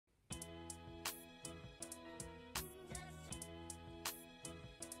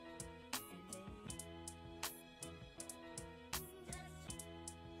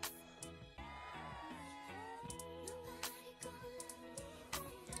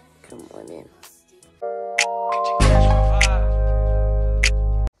the morning.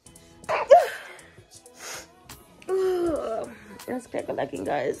 That's crack-a-lacking,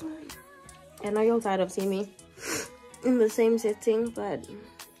 guys. I know you're tired of seeing me in the same setting, but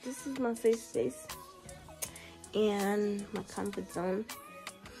this is my safe space and my comfort zone,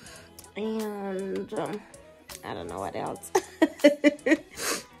 and I don't know what else.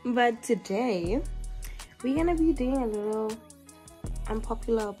 But today we're gonna be doing a little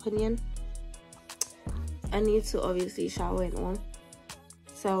unpopular opinion. I need to obviously shower and all,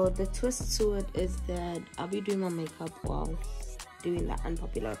 so the twist to it is that I'll be doing my makeup while doing the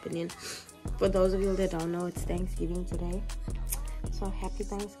unpopular opinion. For those of you that don't know, it's Thanksgiving today, so happy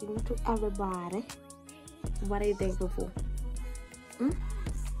Thanksgiving to everybody. What are you thankful for?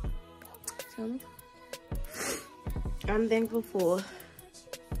 Tell me. I'm thankful for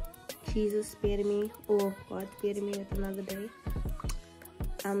Jesus sparing me, or God sparing me with another day.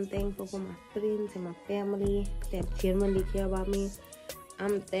 I'm thankful for my friends and my family that genuinely care about me.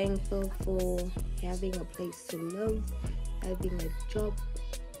 I'm thankful for having a place to live, having a job,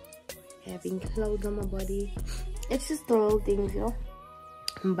 having clothes on my body. It's just the little things, you know.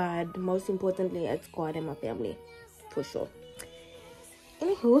 But most importantly, it's God and my family, for sure.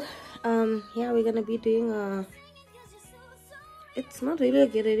 Anywho, yeah, we're gonna be doing a, it's not really a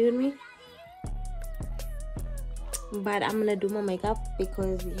get ready with me, but I'm gonna do my makeup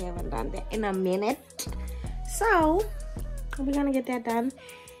because we haven't done that in a minute. So we're gonna get that done,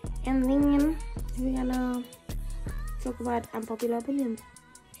 and then we're gonna talk about unpopular opinions,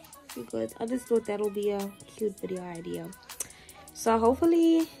 because I just thought that'll be a cute video idea. So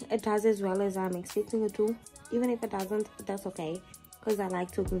hopefully it does as well as I'm expecting it to. Even if it doesn't, that's okay, because I like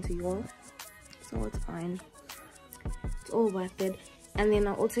talking to you all, so it's fine. It's all worth it. And then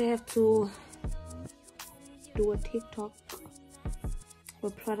I also have to do a TikTok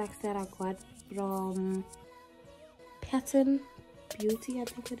with products that I got from Pattern Beauty, I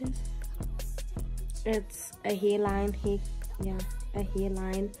think it is. It's a hairline, a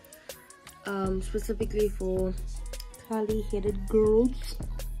hairline specifically for curly-headed girls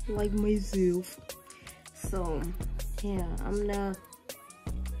like myself. So yeah, I'm gonna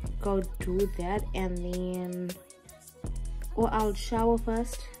go do that, and then, or I'll shower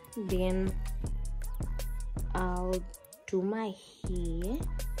first, then I'll do my hair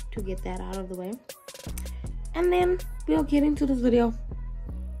to get that out of the way, and then we'll get into this video.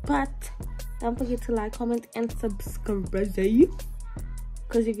 But don't forget to like, comment, and subscribe,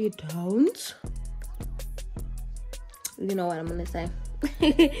 because if you don't, you know what I'm gonna say.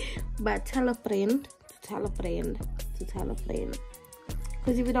 But tell a friend to tell a friend to tell a friend,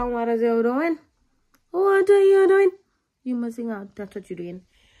 because if you don't, what are you doing? What are you doing? You're missing out. That's what you're doing.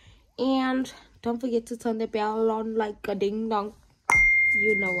 And don't forget to turn the bell on like a ding dong.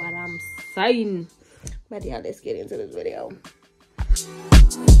 You know what I'm saying. But yeah, let's get into this video.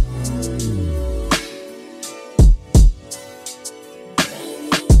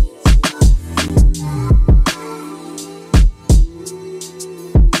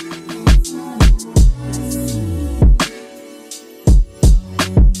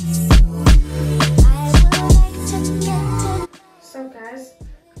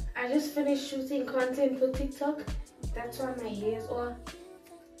 Shooting content for TikTok. That's why my hair is all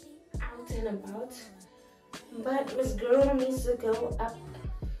out and about. But Miss Girl needs to go up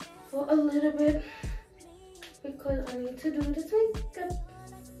for a little bit because I need to do this makeup.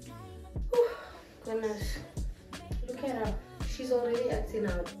 Whew, goodness, look at her. She's already acting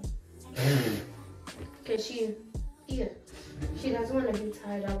out. Cause she doesn't want to be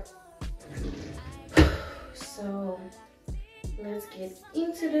tied up. So let's get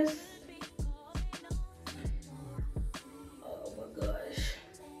into this.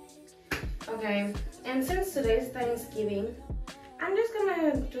 Okay, and since today's Thanksgiving, I'm just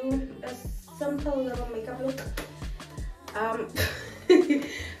gonna do a simple little makeup look. I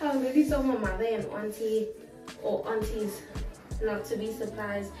already told my mother and aunties not to be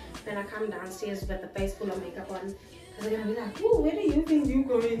surprised when I come downstairs with a face full of makeup on, because they're gonna be like, "Oh, where do you think you're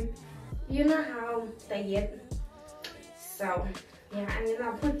going?" You know how they get. So yeah, and then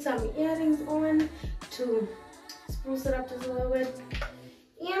I'll put some earrings on to spruce it up just a little bit.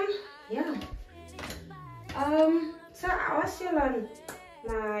 And yeah, so I was still on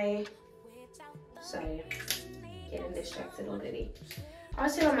my, sorry, getting distracted already. I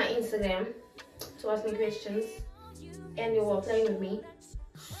was still on my Instagram to ask me questions, and you were playing with me.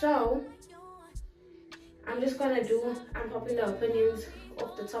 So I'm just gonna do unpopular opinions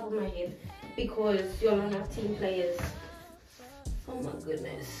off the top of my head, because you're not team players. Oh my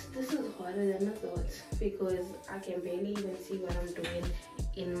goodness, this is harder than I thought, because I can barely even see what I'm doing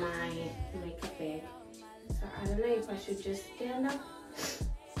in my I should just stand up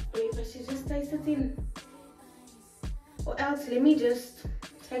or if I should just stay sitting. Or else let me just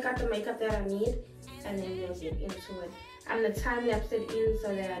take out the makeup that I need and then we'll get into it. I'm gonna time lapse it in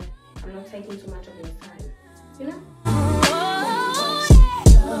so that I'm not taking too much of your time, you know?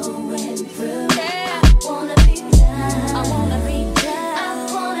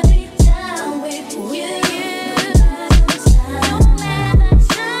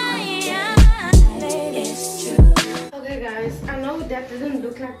 Okay guys, I know that doesn't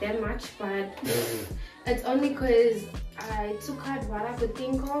look like that much, but it's only because I took out what I could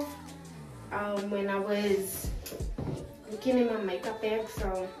think of when I was looking in my makeup bag.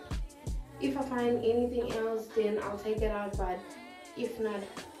 So if I find anything else, then I'll take it out, but if not,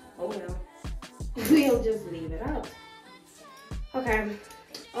 oh well, we'll just leave it out. Okay,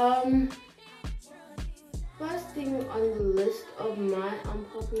 first thing on the list of my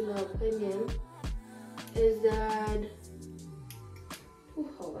unpopular opinion is that,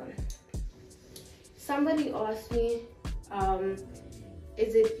 hold on, somebody asked me,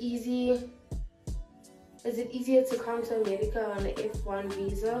 is it easier to come to America on an F1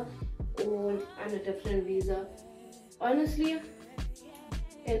 visa or on a different visa? Honestly,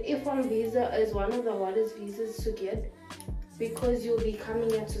 an F1 visa is one of the hardest visas to get because you'll be coming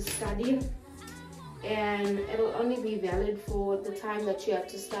here to study and it'll only be valid for the time that you have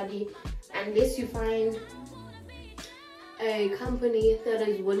to study unless you find a company that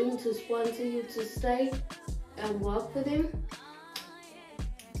is willing to sponsor you to stay and work for them.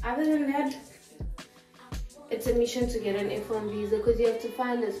 Other than that, it's a mission to get an F1 visa because you have to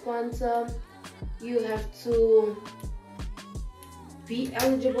find a sponsor, you have to be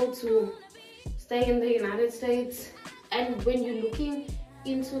eligible to stay in the United States, and when you're looking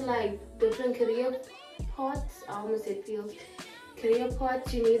into like different career paths, I almost said fields, career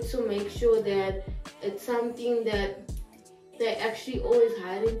paths, you need to make sure that it's something that they're actually always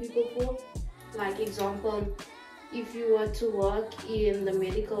hiring people for. Like example, if you were to work in the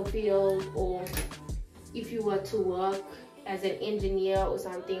medical field or if you were to work as an engineer or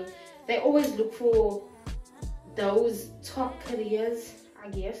something, they always look for those top careers, I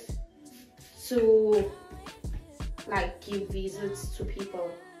guess, to like give visas to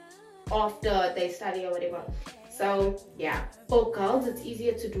people after they study or whatever. So yeah, for girls it's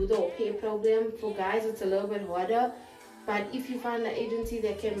easier to do the H.E.R program. For guys it's a little bit harder, but if you find an agency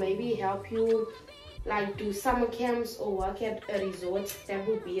that can maybe help you like do summer camps or work at a resort, that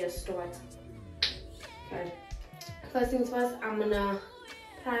would be a start. Okay, first things first, I'm gonna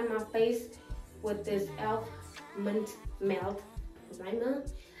prime my face with this e.l.f. mint melt primer.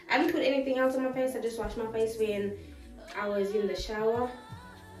 I didn't put anything else on my face, I just washed my face when I was in the shower.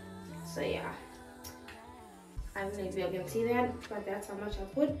 So yeah, I don't know if y'all can see that, but that's how much I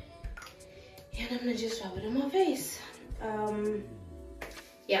put. And I'm gonna just rub it on my face.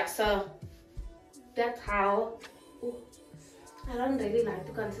 Yeah, so that's how. Ooh, I don't really like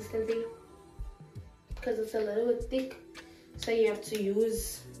the consistency because it's a little bit thick, so you have to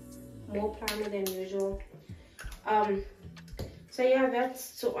use more primer than usual. So yeah,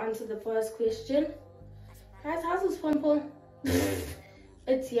 that's to answer the first question. Guys, how's this pimple?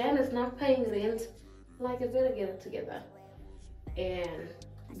 It's here and it's not paying rent. Like, I better get it together and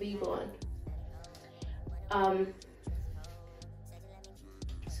be gone.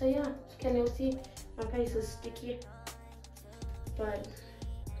 So yeah, can you see my face is sticky, but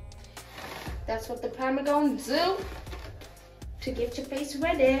that's what the primer gonna do to get your face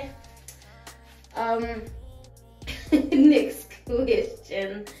ready. Next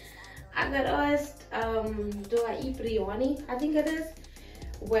question, I got asked, do I eat biryani? I think it is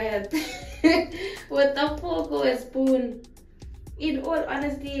with with a fork or a spoon. In all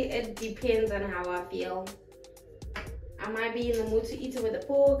honesty, it depends on how I feel. I might be in the mood to eat it with a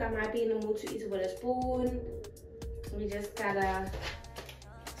fork, I might be in the mood to eat it with a spoon. We just gotta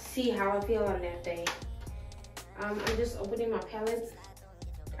see how I feel on that day. I'm just opening my palette.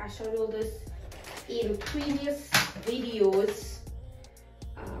 I showed all this in previous videos.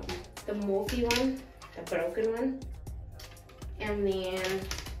 The Morphe one, the broken one, and then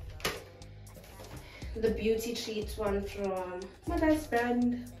the Beauty Treats one from my best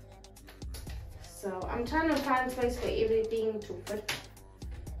friend. So I'm trying to find space for everything to fit.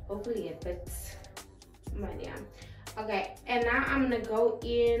 Hopefully it fits. But yeah. Okay, and now I'm gonna go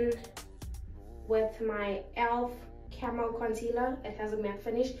in with my e.l.f. Camo Concealer. It has a matte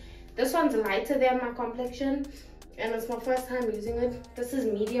finish. This one's lighter than my complexion, and it's my first time using it. This is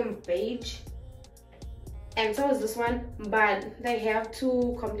medium beige, and so is this one, but they have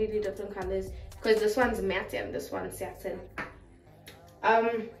two completely different colors because this one's matte and this one's satin.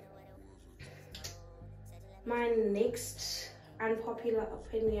 my next unpopular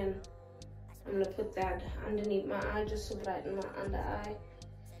opinion, I'm gonna put that underneath my eye just to brighten my under eye.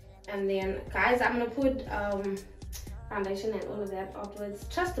 And then guys, I'm gonna put foundation and all of that afterwards.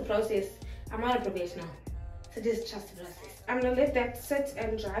 Trust the process. I'm not a professional, so just trust the process. I'm gonna let that sit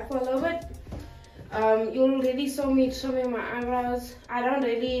and dry for a little bit. You already saw me trimming my eyebrows. I don't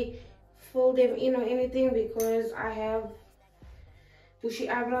really fill them in or anything because I have bushy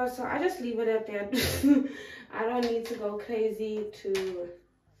eyebrows, so I just leave it at that. I don't need to go crazy to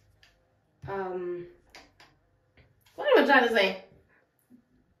what am I trying to say?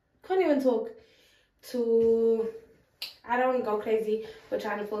 Can't even talk. I don't go crazy with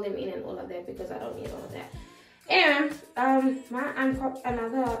trying to fill them in and all of that because I don't need all of that. And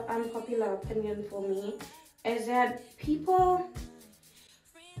another unpopular opinion for me is that people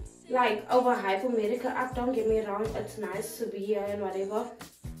like overhype America up. Don't get me wrong, it's nice to be here and whatever,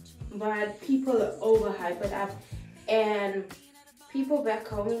 but people overhype it up. And people back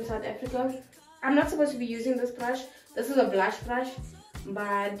home in South Africa, I'm not supposed to be using this brush. This is a blush brush,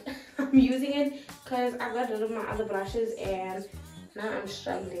 but I'm using it because I got rid of my other brushes and now I'm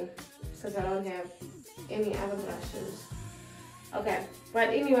struggling because I don't have any other brushes. Okay, but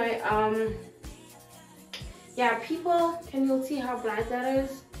anyway, yeah, people, can you see how bright that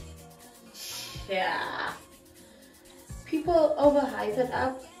is? Yeah, people overhype it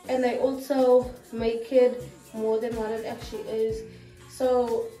up and they also make it more than what it actually is.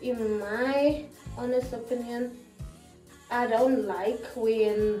 So in my honest opinion, I don't like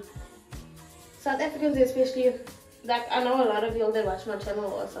when South Africans, especially, like I know a lot of y'all that watch my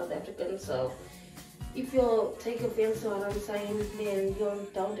channel are South African, so if you'll take offense to what I'm saying, then you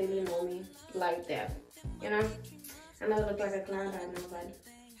don't really know me like that, you know? I know I look like a clown right now, but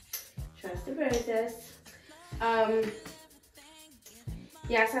trust the process.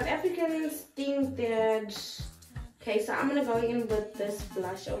 Yeah, South Africans think that, okay, so I'm gonna go in with this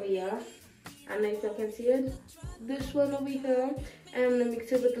blush over here. I don't know if you can see it. This one over here, and I'm gonna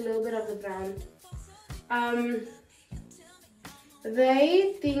mix it with a little bit of the brown.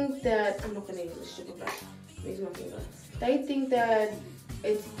 They think that I'm not gonna use this stupid brush. Use my finger. They think that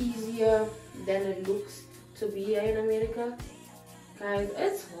it's easier than it looks to be here in America. Guys,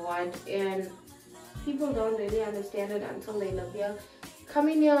 it's hard, and people don't really understand it until they live here.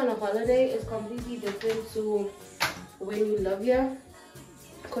 Coming here on a holiday is completely different to when you live here.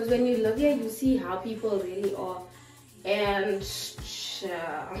 Because when you live here, you see how people really are. And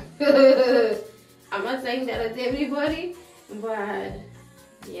I'm not saying that it's everybody, but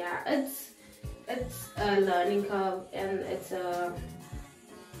yeah, it's a learning curve and it's a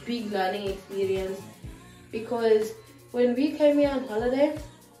big learning experience. Because when we came here on holiday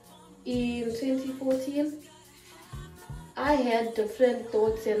in 2014, I had different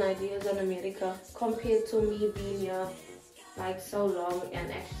thoughts and ideas on America compared to me being here like so long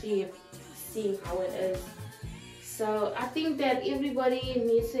and actually seeing how it is. So I think that everybody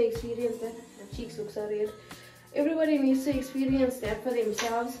needs to experience that. My cheeks look so red. Everybody needs to experience that for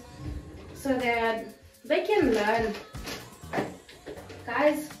themselves so that they can learn.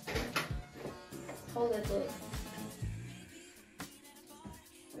 Guys, hold that thought.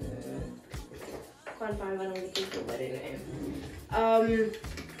 Can't find what I'm looking for, but anyway.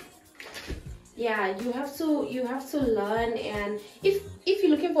 Yeah, you have to learn, and if you're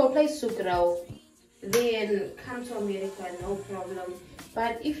looking for a place to grow, then come to America, no problem.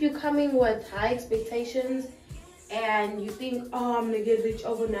 But if you're coming with high expectations and you think, oh, I'm gonna get rich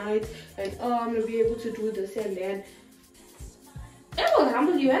overnight and oh, I'm gonna be able to do this and that, it will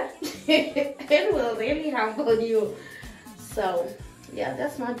humble you, eh? It will really humble you. So yeah,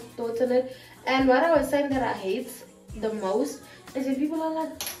 that's my thoughts on it. And what I was saying that I hate the most is when people are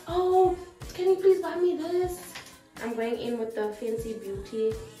like, oh, can you please buy me this? I'm going in with the Fancy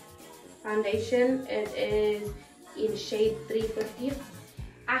Beauty foundation. It is in shade 350.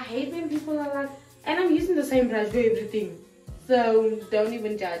 I hate when people are like, and I'm using the same brush for everything, so don't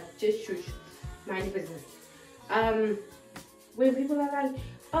even judge, just shush, mind your business. When people are like,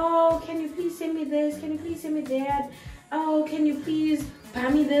 oh, can you please send me this, can you please send me that, oh, can you please buy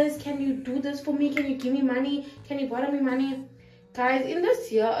me this, can you do this for me, can you give me money, can you borrow me money? Guys, in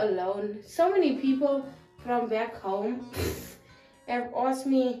this year alone, so many people from back home have asked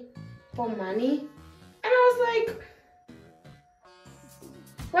me for money, and I was like,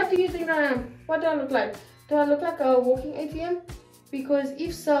 what do you think I am? What do I look like? Do I look like a walking ATM? Because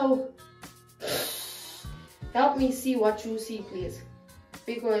if so, help me see what you see, please.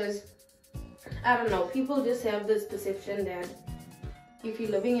 Because I don't know, people just have this perception that if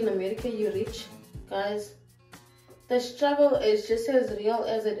you're living in America, you're rich. Guys, the struggle is just as real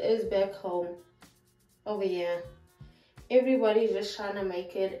as it is back home. over here. Everybody's just trying to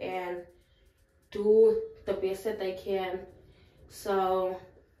make it and do the best that they can. So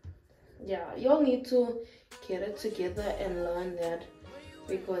yeah, you'll need to get it together and learn that,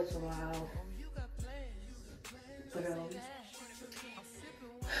 because wow, bro.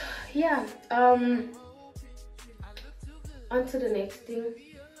 Yeah, on to the next thing,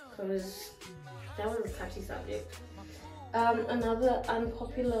 because that was a touchy subject. Another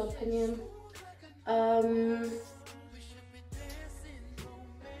unpopular opinion. I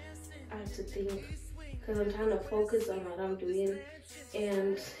have to think, because I'm trying to focus on what I'm doing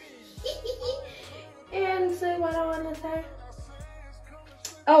and and say what I want to say.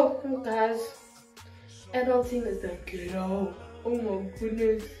 Oh, guys, adulting is the ghetto. Oh my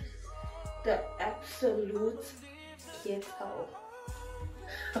goodness, the absolute ghetto.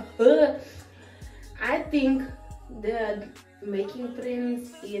 I think that making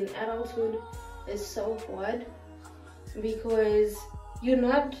friends in adulthood is so hard, because you're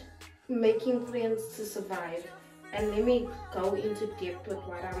not making friends to survive. And let me go into depth with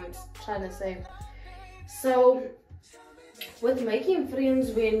what I'm trying to say. So with making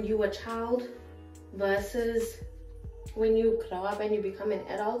friends when you're a child versus when you grow up and you become an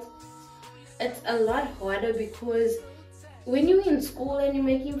adult, it's a lot harder, because when you're in school and you're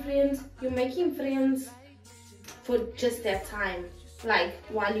making friends for just that time, like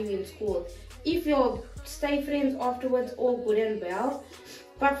while you're in school. If you stay friends afterwards, all good and well,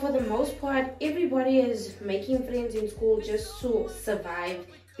 but for the most part, everybody is making friends in school just to survive,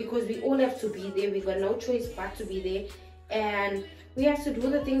 because we all have to be there. We got no choice but to be there, and we have to do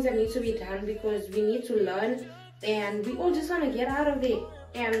the things that need to be done, because we need to learn, and we all just want to get out of there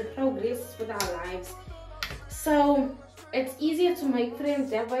and progress with our lives. So it's easier to make friends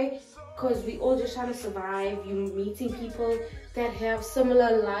that way, because we all just trying to survive. You meeting people that have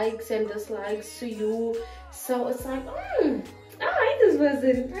similar likes and dislikes to you, so it's like, I like this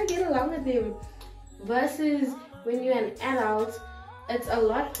person, I get along with them. Versus when you're an adult, it's a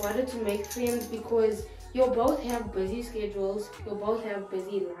lot harder to make friends, because you both have busy schedules, you both have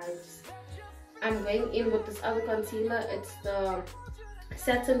busy lives. I'm going in with this other concealer. It's the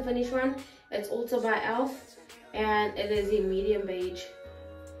satin finish one. It's also by e.l.f. and it is a medium beige.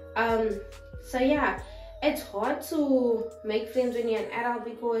 So yeah, it's hard to make friends when you're an adult,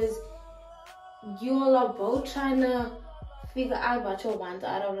 because you all are both trying to figure out what you want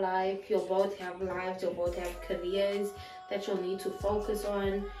out of life. You both have lives, you both have careers that you'll need to focus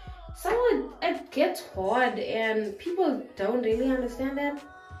on. So it gets hard, and people don't really understand that,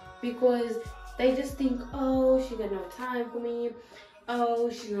 because they just think, oh, she got no time for me, oh,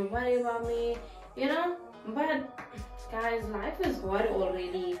 she's not worried about me, you know. But guys, life is hard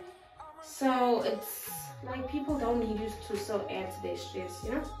already, so it's like people don't need you to so add to their stress,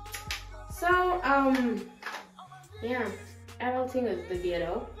 you know. So yeah, adulting is the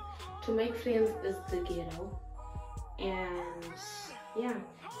ghetto. To make friends is the ghetto. And yeah,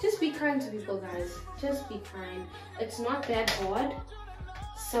 just be kind to people, guys. Just be kind. It's not that hard.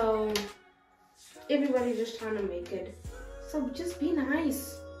 So everybody's just trying to make it. So just be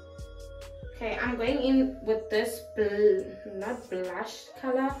nice. Okay, I'm going in with this not blush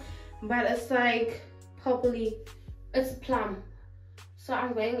color, but it's like purpley. It's plum. So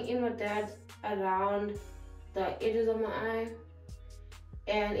I'm going in with that around the edges of my eye.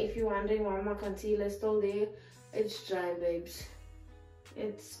 And if you're wondering why my concealer is still there, it's dry, babes.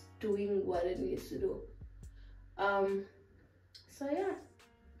 It's doing what it needs to do. So yeah.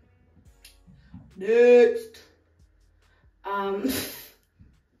 Next.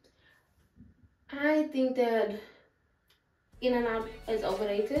 I think that In and Out is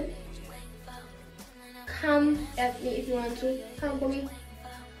overrated. Come at me if you want to. Come for me.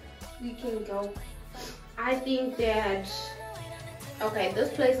 We can go. I think that, okay,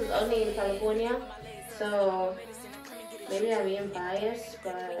 this place is only in California, so maybe I'm being biased,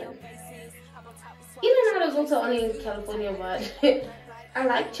 but In and Out is also only in California, but I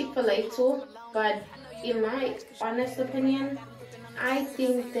like Chick-fil-A too. But in my honest opinion, I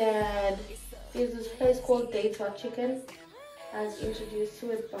think that there's this place called Daye Chicken. I was introduced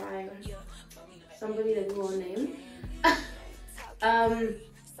to it by somebody that we won't name.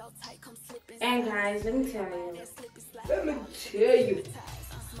 And guys, let me tell you,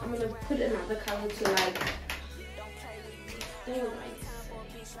 I'm gonna put another color to like,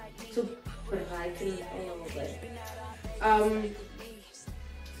 to brighten it a little bit.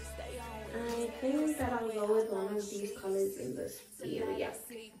 I think that I'll go with one of these colors in this area,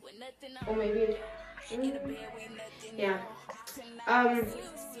 or maybe, yeah.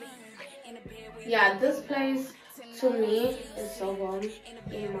 Yeah, this place to me, it's so bomb,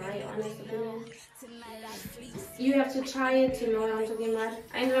 in my honest opinion. You have to try it to know what I'm talking about.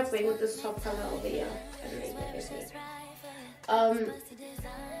 I ended up going with this top color over here.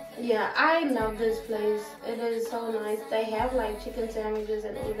 Yeah, I love this place. It is so nice. They have like chicken sandwiches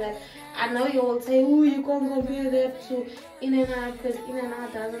and all that. I know you will say, oh, you can't compare that to In-N-Out, because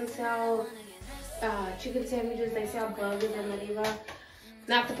In-N-Out doesn't sell chicken sandwiches. They sell burgers and whatever.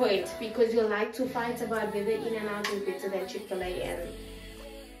 Not the point, because you like to fight about whether In-N-Out is better than Chick-fil-A, and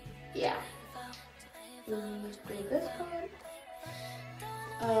yeah. This part.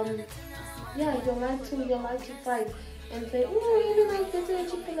 Yeah, you like to fight and say, oh, In-N-Out is better than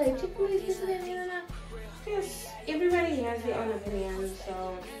Chick-fil-A. Chick-fil-A is better than In-N-Out. Yes, everybody has their own opinion,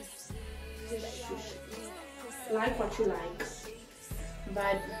 so just like what you like.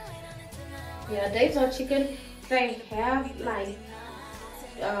 But yeah, Dave's Hot Chicken, they have like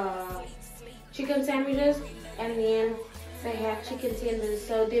chicken sandwiches, and then they have chicken tenders.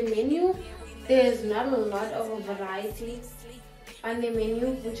 So their menu, there's not a lot of a variety on their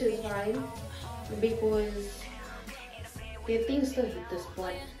menu, which is fine, because their things still hit the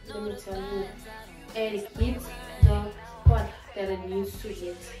spot. Let me tell you, it hits the spot that it needs to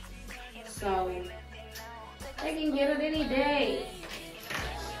hit. So I can get it any day.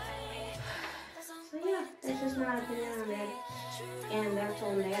 So yeah, that's just my opinion on that. And that's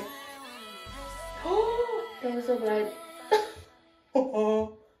on that. Oh, that was so bright.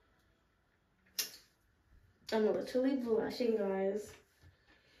 I'm literally blushing, guys.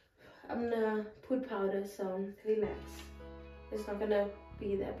 I'm gonna put powder, so relax. It's not gonna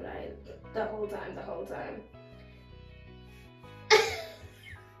be that bright the whole time.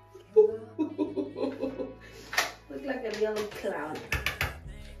 Look like a real clown.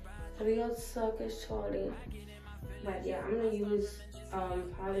 A real circus Charlie. But yeah, I'm gonna use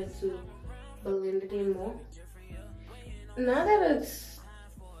powder to blend it in more. Now that it's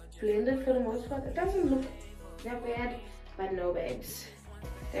blended for the most part, it doesn't look that bad. But no, babes,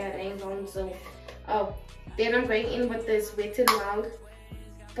 that ain't on. So then I'm going in with this Wet n Wild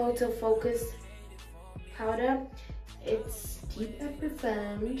Photo Focus powder. It's Deep and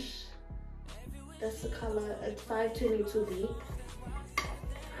Profound. That's the color. It's 522B.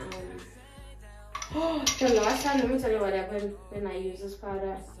 The last time, let me tell you what happened when I used this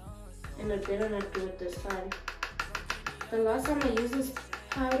powder, and I better not do it this time. The last time I used this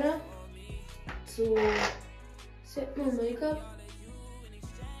powder to set my makeup,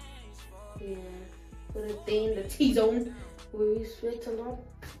 yeah, put it there in the T-zone where we sweat a lot.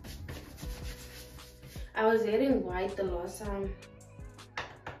 I was getting white the last time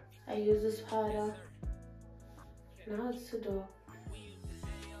I used this powder. Now it's too dark.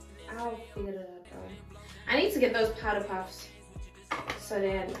 I'll figure it out. I need to get those powder puffs so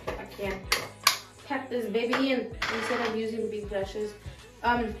that I can pat this baby in instead of using big brushes.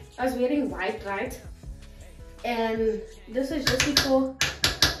 I was wearing white, right? And this is just before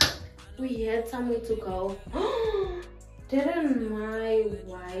we had somewhere to go. Didn't my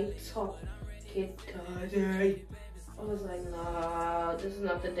white top get dirty? I was like, nah, this is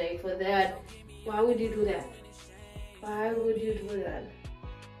not the day for that. Why would you do that? Why would you do that?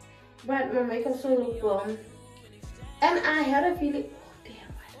 But my makeup still looked bomb. And I had a feeling, oh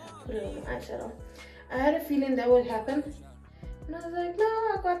damn, why did I put it on my eyeshadow? I had a feeling that would happen. And I was like, no,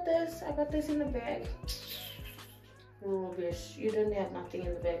 I got this in the bag. Oh bitch, you didn't have nothing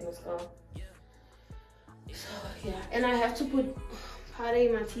in the bag, Miss Girl. So yeah, and I have to put powder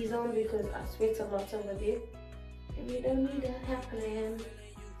in my T-zone because I sweat a lot over there. And you don't need that happening.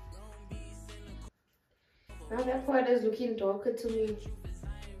 Now that part is looking darker to me.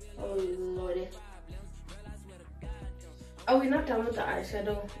 Oh lordy. Oh, we're not done with the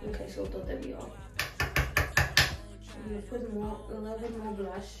eyeshadow, in case you thought that we are. I'm gonna put a little bit more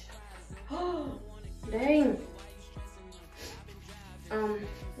blush. Oh, dang.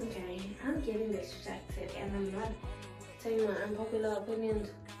 Okay, I'm getting distracted and I'm not saying my unpopular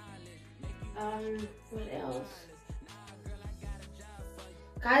opinions. What else?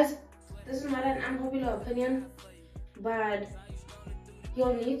 Guys, this is not an unpopular opinion, but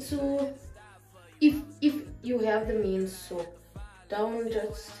you'll need to, if you have the means to, don't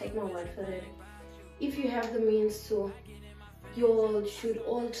just take my word for it. If you have the means to, you should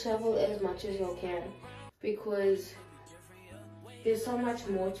all travel as much as you can, because there's so much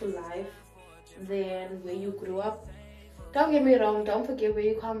more to life than where you grew up. Don't get me wrong, don't forget where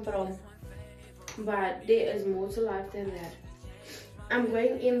you come from, but there is more to life than that. I'm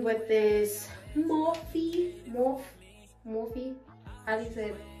going in with this Morphe, how do you say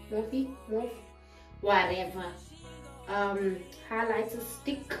it? Morphe, whatever. Highlighter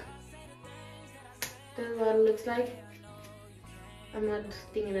stick. This is what it looks like. I'm not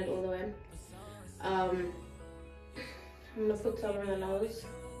stinging it all the way. I'm gonna put some on my nose.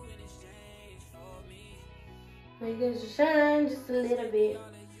 Make it shine just a little bit.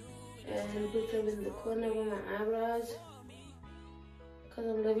 And put some in the corner of my eyebrows. Because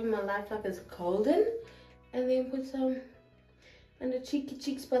I'm living my life like it's golden. And then put some on the cheeky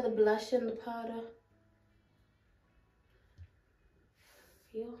cheeks by the blush and the powder.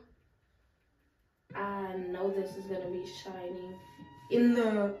 Feel? I know this is gonna be shining in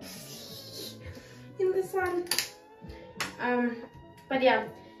the sun. But yeah,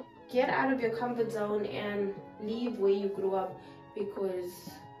 get out of your comfort zone and leave where you grew up,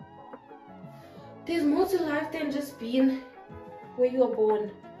 because there's more to life than just being where you were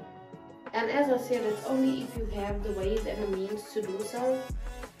born. And as I said, it's only if you have the ways and the means to do so.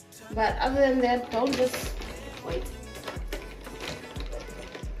 But other than that, don't just wait.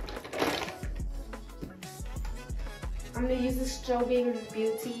 I'm gonna use the Strobing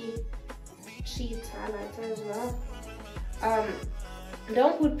Beauty Cheat highlighter as well.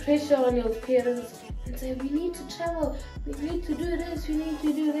 Don't put pressure on your parents and say, we need to travel, we need to do this, we need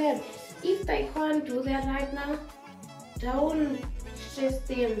to do that. If they can't do that right now, don't stress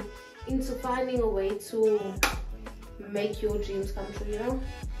them into finding a way to make your dreams come true, you know?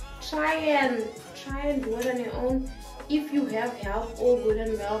 Try and do it on your own. If you have help, all good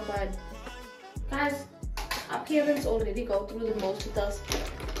and well, but guys, our parents already go through the most with us.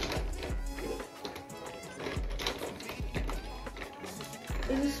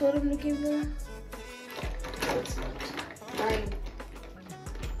 Is this what I'm looking for? No, it's not. Fine.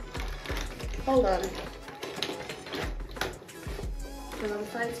 Hold on. Because I'm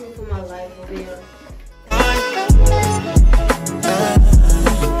fighting for my life over here.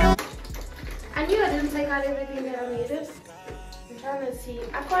 I knew I didn't take out everything that I needed. I'm trying to see.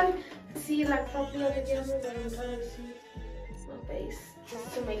 I can't see like properly on the camera, but I'm trying to see my base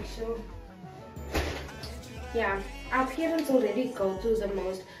just to make sure. Yeah, our parents already go through the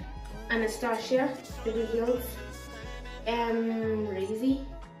most. Anastasia, Baby Heels, and Razy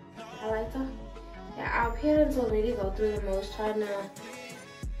highlighter. Yeah, our parents already go through the most, trying to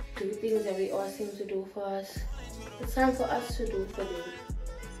do things that we all seem to do for us. It's time for us to do for them,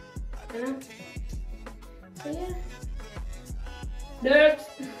 you know? So yeah, nerds.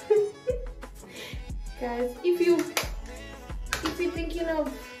 Guys, if you're thinking of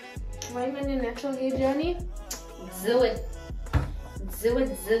going on a natural hair journey, do it. Do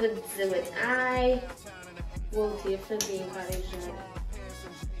it. I will definitely encourage that.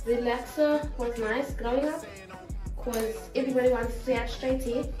 Relaxer was nice growing up because everybody wants to have straight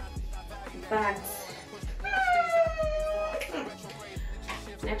hair, but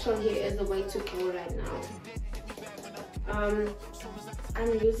natural hair is the way to go right now.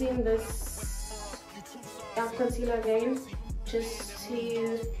 I'm using this e.l.f. concealer again just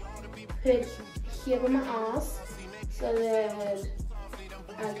to put here on my ass so that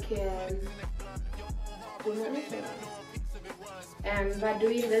I can do my makeup. And by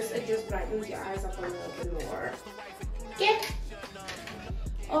doing this, it just brightens your eyes up a little bit more. Okay?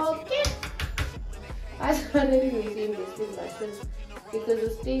 Okay. I started using these brushes because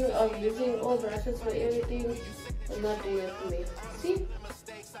this thing of using all brushes for everything is not doing it for me. See?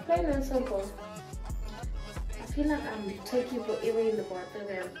 Plain and simple. I feel like I'm taking forever in the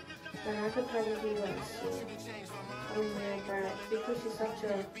bathroom and I could probably want to come in there, but because she's such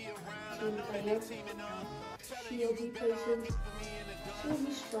a team player, she'll be patient, she'll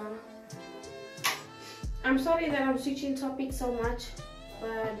be strong. I'm sorry that I'm switching topics so much,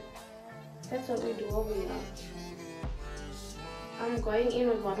 but that's what we do over here. I'm going in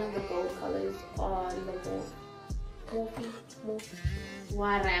with one of the gold colors on the morphe,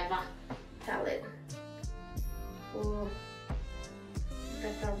 whatever palette. For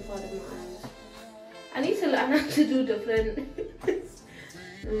that comes out of my eyes. I need to learn how to do different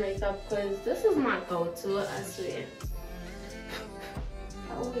makeup because this is my go-to, I swear.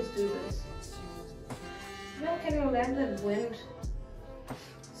 I always do this. Now can you let that wind?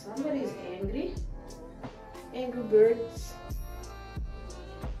 Somebody's angry. Angry birds.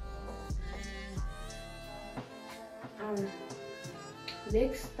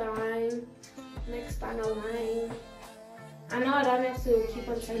 Next time online. I know I don't have to keep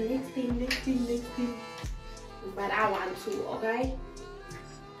on saying next thing, but I want to, okay?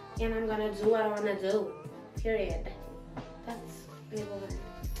 And I'm gonna do what I wanna do, period. That's never mind.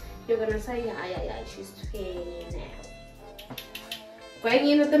 You're gonna say, yeah, she's 20 now. Going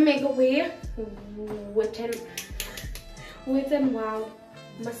in with the Mega Wear Wet n Wild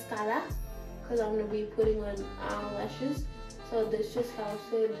mascara, because I'm gonna be putting on eyelashes. So this just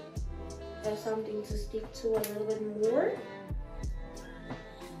helps it have something to stick to a little bit more.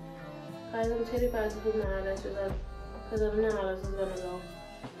 Guys, I'm terrified to put my eyelashes on because I don't know how this is gonna go.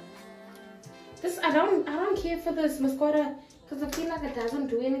 This I don't care for this mascara because I feel like it doesn't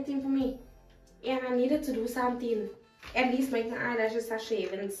do anything for me, and I needed to do something, at least make my eyelashes are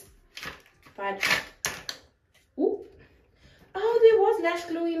shavings. But ooh, oh, there was lash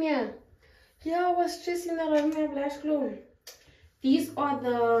glue in here. Yeah, I was stressing that I don't have lash glue. These are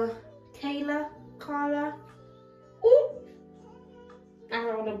the Carla. Ooh, I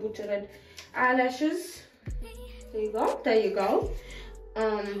don't want to butcher it. Eyelashes. There you go. There you go.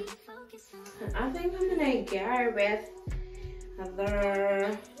 I think I'm gonna go with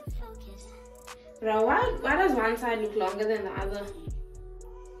the. Bro, why does one side look longer than the other?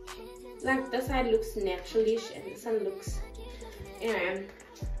 Like this side looks naturalish and this one looks. Anyway,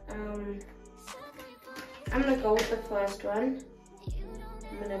 I'm gonna go with the first one.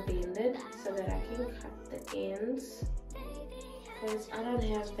 I'm gonna bend it so that I can cut the ends because I don't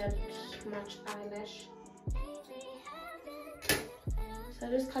have that much eyelash. So I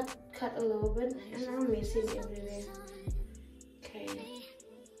just cut a little bit and I'm messing everywhere. Okay,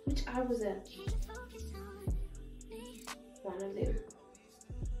 which eye was that? One of them.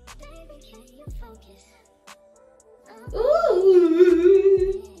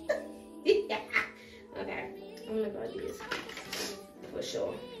 Ooh! Yeah. Okay, I'm gonna go these for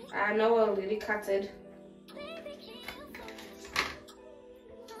sure. I know I already cut it.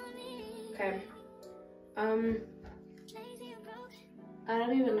 Okay. I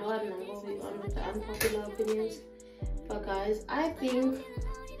don't even know what number we're on with the unpopular opinions, but guys, I think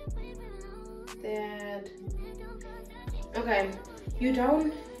that okay, you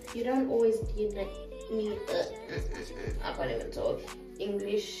don't always need like me. I can't even talk.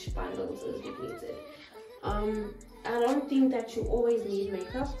 English bundles is depleted. I don't think that you always need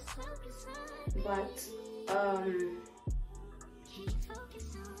makeup, but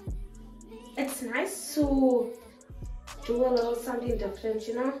it's nice to do a little something different,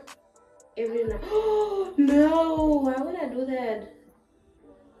 you know, every night. Oh no, why would I do that?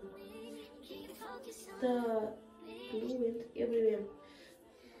 The glue went everywhere.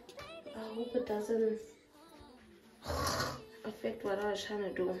 I hope it doesn't affect what I was trying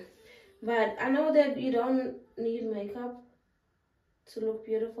to do. But I know that you don't need makeup to look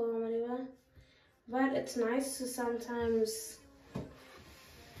beautiful or whatever, but it's nice to sometimes,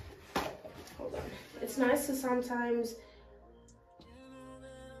 hold on, it's nice to sometimes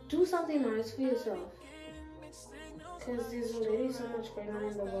do something nice for yourself, because there's already so much going on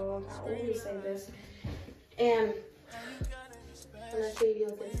in the world. I always say this, and when I say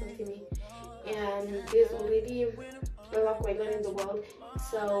you'll get something to me, and there's already a lot going on in the world,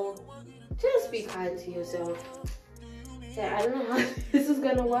 so just be kind to yourself. Yeah, I don't know how this is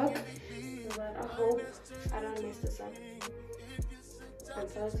gonna work, but I hope I don't mess this up. I'm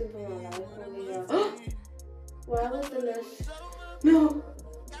fasting for my life over here. Why was the list? No.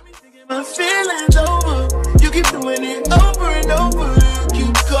 My feelings over. You keep doing it over and over. You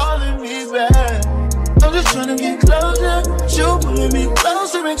keep calling me back. I'm just trying to get closer. You pulling me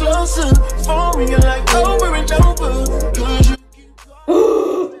closer and closer. Phone ringing like over and over. Cause you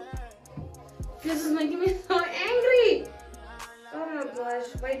this is making me so angry. Oh my gosh.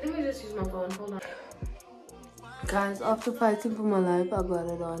 Wait, let me just use my phone. Hold on. Guys, after fighting for my life, I got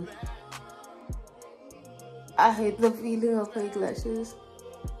it on. I hate the feeling of fake lashes.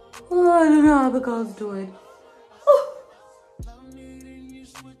 Oh, I don't know how the girls do it. Oh.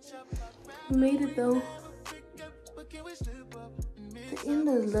 We made it though. The end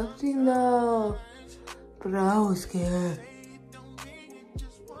is lifting though. But I was scared.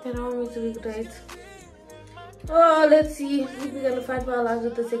 They don't want me to be great. Oh, let's see if we're gonna fight for our lives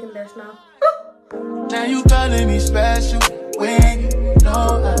with the second lash now. now you calling me special when you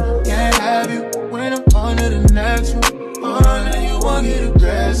know I can't have you. When I'm on to the next one, oh, now you want to get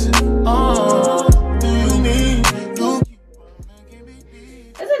aggressive. Oh, do you mean you?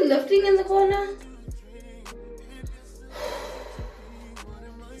 Is it lifting in the corner?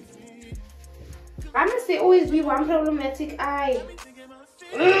 Why must there always be one problematic eye?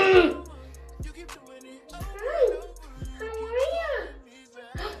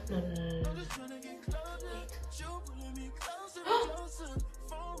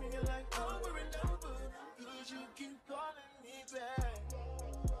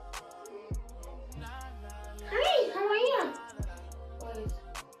 Hi, how are you? No. Hi, how are you? Wait.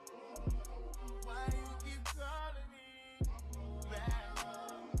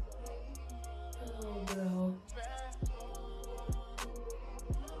 Oh, bro.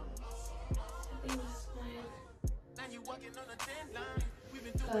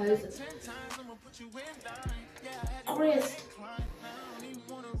 guys. Chris.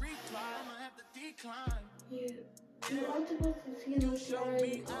 You aren't supposed to see the slime. Oh,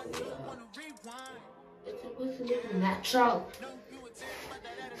 yeah. It's supposed to look natural.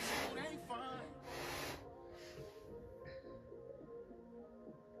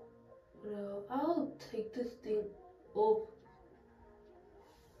 Bro, I'll take this thing off.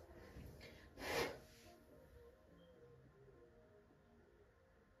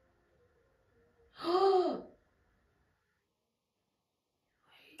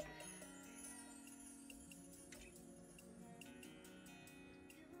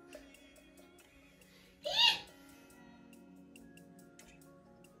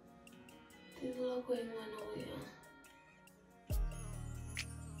 There's a lot going on over here.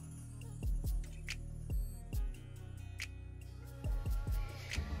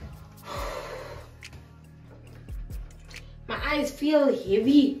 My eyes feel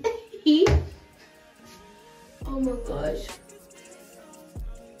heavy. Oh my gosh.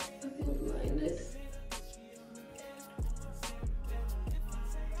 I feel blinded.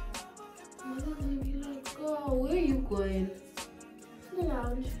 Mother baby, like, go. Where are you going? To the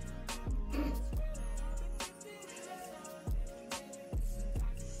lounge.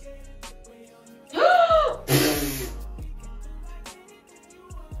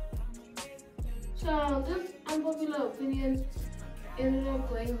 So this unpopular opinion ended up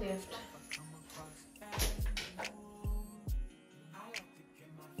going left.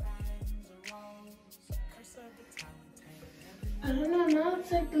 I don't know, now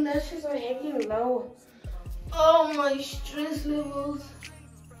it's like the lashes are hanging low. Oh, my stress levels.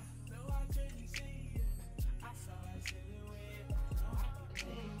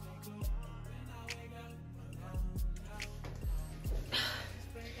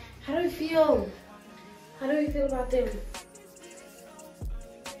 How do you feel? How do you feel about them?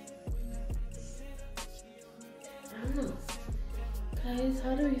 I don't know. Guys,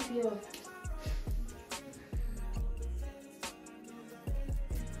 how do you feel?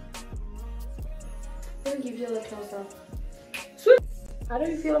 Let me give you a little close up. Sweet. How do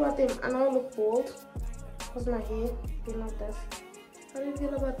you feel about them? I know I look bald because my hair being like this. How do you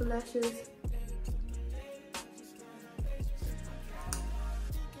feel about the lashes?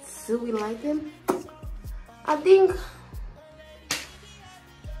 Do we like them? I think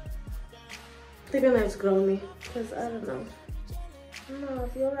they're gonna outgrow me because I don't know. I don't know how I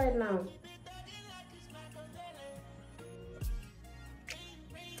feel right now.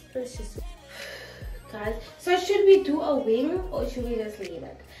 Let's just guys, so should we do a wing or should we just leave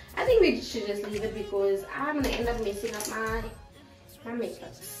it? I think we should just leave it because I'm gonna end up messing up my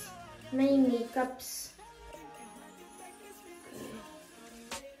makeups. My makeups.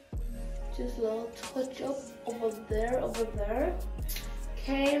 Just a little touch up over there.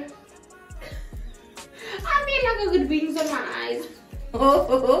 Okay. I feel like I could wings on my eyes.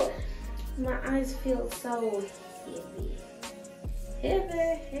 Oh, my eyes feel so heavy.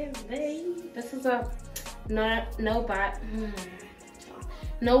 This is a no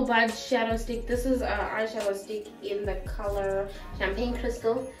bud shadow stick. This is an eyeshadow stick in the color Champagne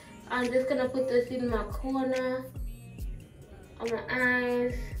Crystal. I'm just gonna put this in my corner on my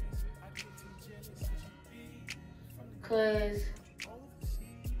eyes. Cause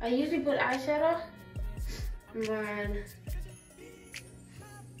I usually put eyeshadow, but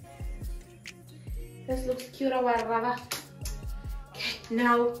this looks cute or whatever. Okay,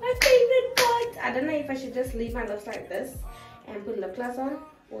 now my favorite part. I don't know if I should just leave my lips like this and put lip gloss on,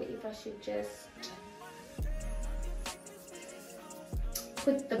 or if I should just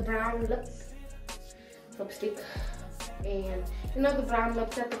put the brown lipstick, and you know the brown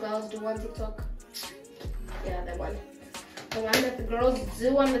lips that the girls do on TikTok. Yeah, that one. The one that the girls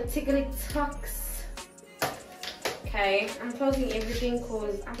do on the TikToks. Okay, I'm closing everything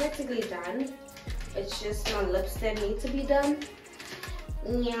because I'm practically done. It's just my lips that need to be done.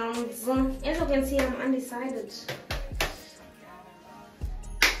 Yeah, as you can see, I'm undecided.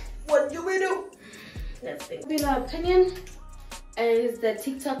 What do we do? That's the popular opinion is that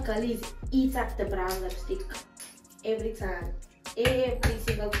TikTok girlies eat up the brown lipstick every time. Every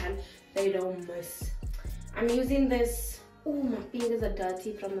single time. They don't miss. I'm using this. Oh, my fingers are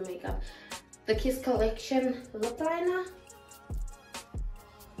dirty from the makeup. The Kiss Collection lip liner.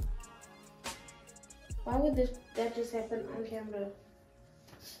 Why would that just happen on camera?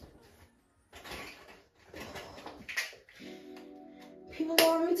 People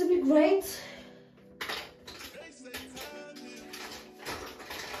want me to be great.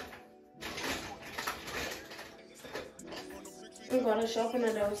 I'm gonna shop in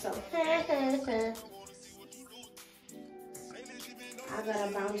a door, so. I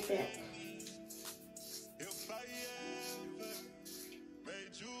gotta bounce back.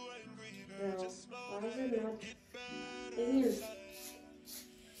 Bro, why is it not? Thing is.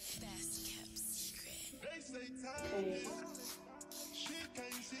 Okay.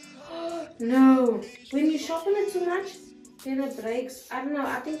 No, when you sharpen it too much, then it breaks. I don't know.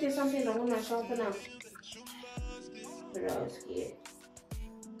 I think there's something wrong with my sharpener. But I was scared.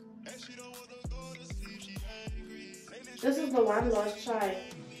 This is the one last try.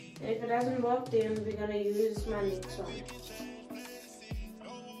 And if it doesn't work, then we're gonna use my next one.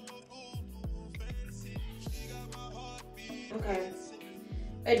 Okay.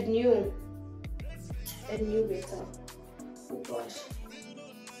 It knew better. Oh gosh.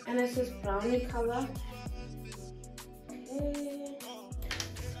 And it's this brownie color. Okay.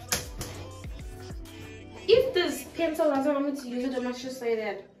 If this pencil doesn't want me to use it, I must just say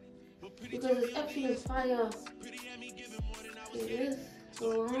that. Because it's actually fire. It is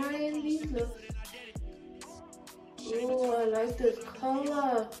slimy. Look. Oh, I like this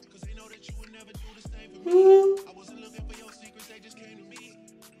color. Ooh.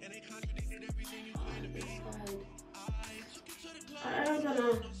 I don't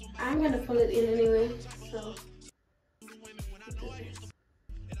know. I'm gonna pull it in anyway. So.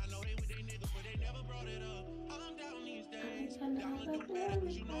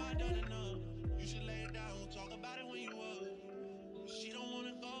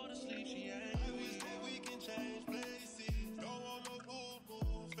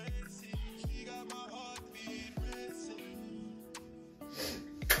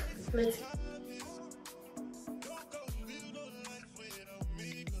 Let's see.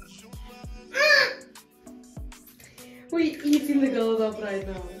 We're eating the girls up right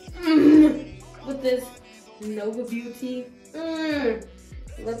now. With this Nova Beauty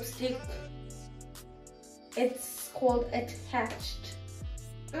lipstick. It's called Attached.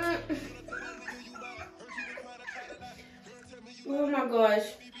 Oh my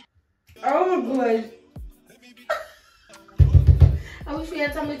gosh. Oh my gosh. I wish we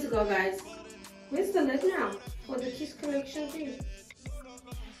had somewhere to go, guys. Where's the lid now? For the Kiss collection thing.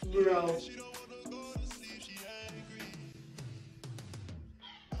 Bro.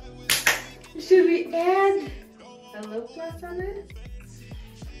 Should we add a lip gloss on it?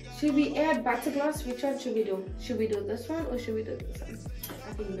 Should we add butter gloss? Which one should we do? Should we do this one or should we do this one?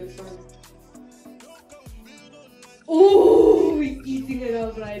 I think this one. Oh, we're eating it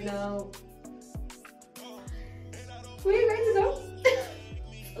up right now. Where are you going to go?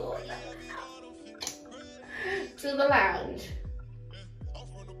 To the lounge.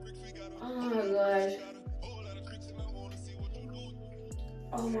 Oh my gosh.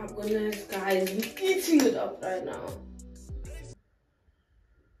 Oh my goodness, guys, we're eating it up right now.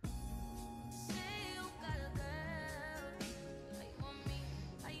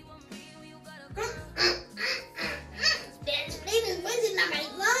 That's flavor wasn't that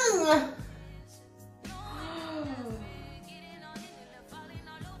long.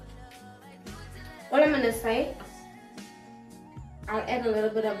 What I'm gonna say, I'll add a little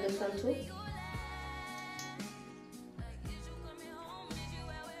bit of this one too.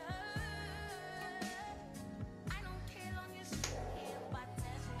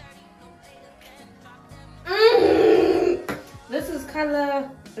 This is color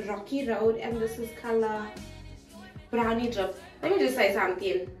Rocky Road and this is color Brownie Drip. Let me just say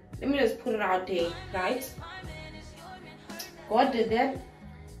something. Let me just put it out there, right? God did that.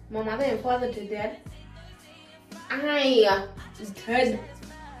 My mother and father did that. I did that.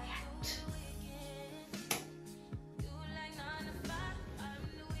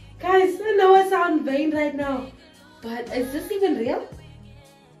 Guys, I know I sound vain right now, but is this even real?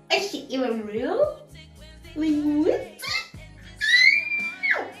 Is she even real? Like what?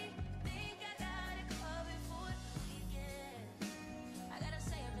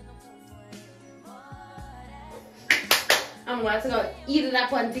 I'm about to go eat it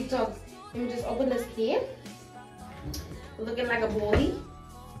up on TikTok. Let me just open this here. Looking like a boy.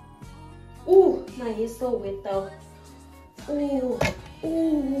 Ooh, my hair's so wet though. Ooh,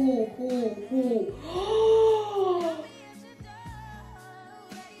 ooh, ooh, ooh.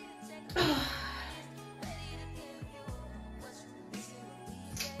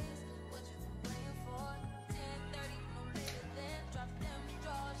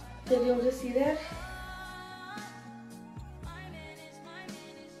 Did you all just see that?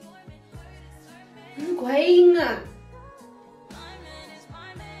 I'm going.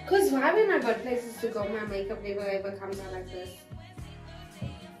 Cause why when I got places to go, my makeup never ever comes out like this.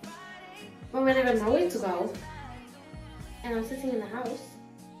 But when I got nowhere to go, and I'm sitting in the house,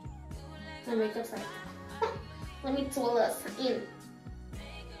 my makeup's like, let me twirl us in.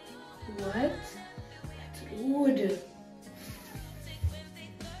 What? Dude.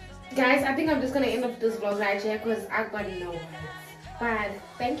 Guys, I think I'm just gonna end up this vlog right here because I've got no words. But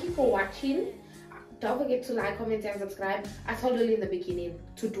thank you for watching. Don't forget to like, comment, and subscribe. I told you in the beginning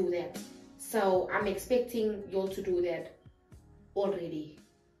to do that. So I'm expecting you all to do that already.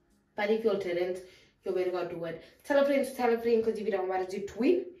 But if you all didn't, you better go do it. Tell a friend to tell a friend, because if you don't want to do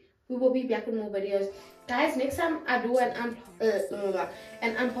tweet, we will be back with more videos. Guys, next time I do an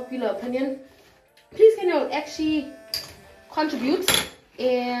unpopular opinion, please can you all actually contribute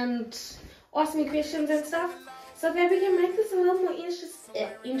and ask me questions and stuff, so that we can make this a little more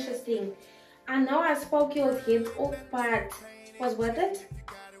interesting. I know I spoke your heads off, but was worth it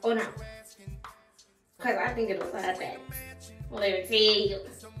or no? Because I think it was worth it. Let me tell you.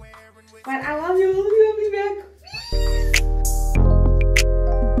 But I love you. We'll be back.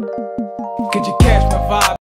 Could you catch my vibe?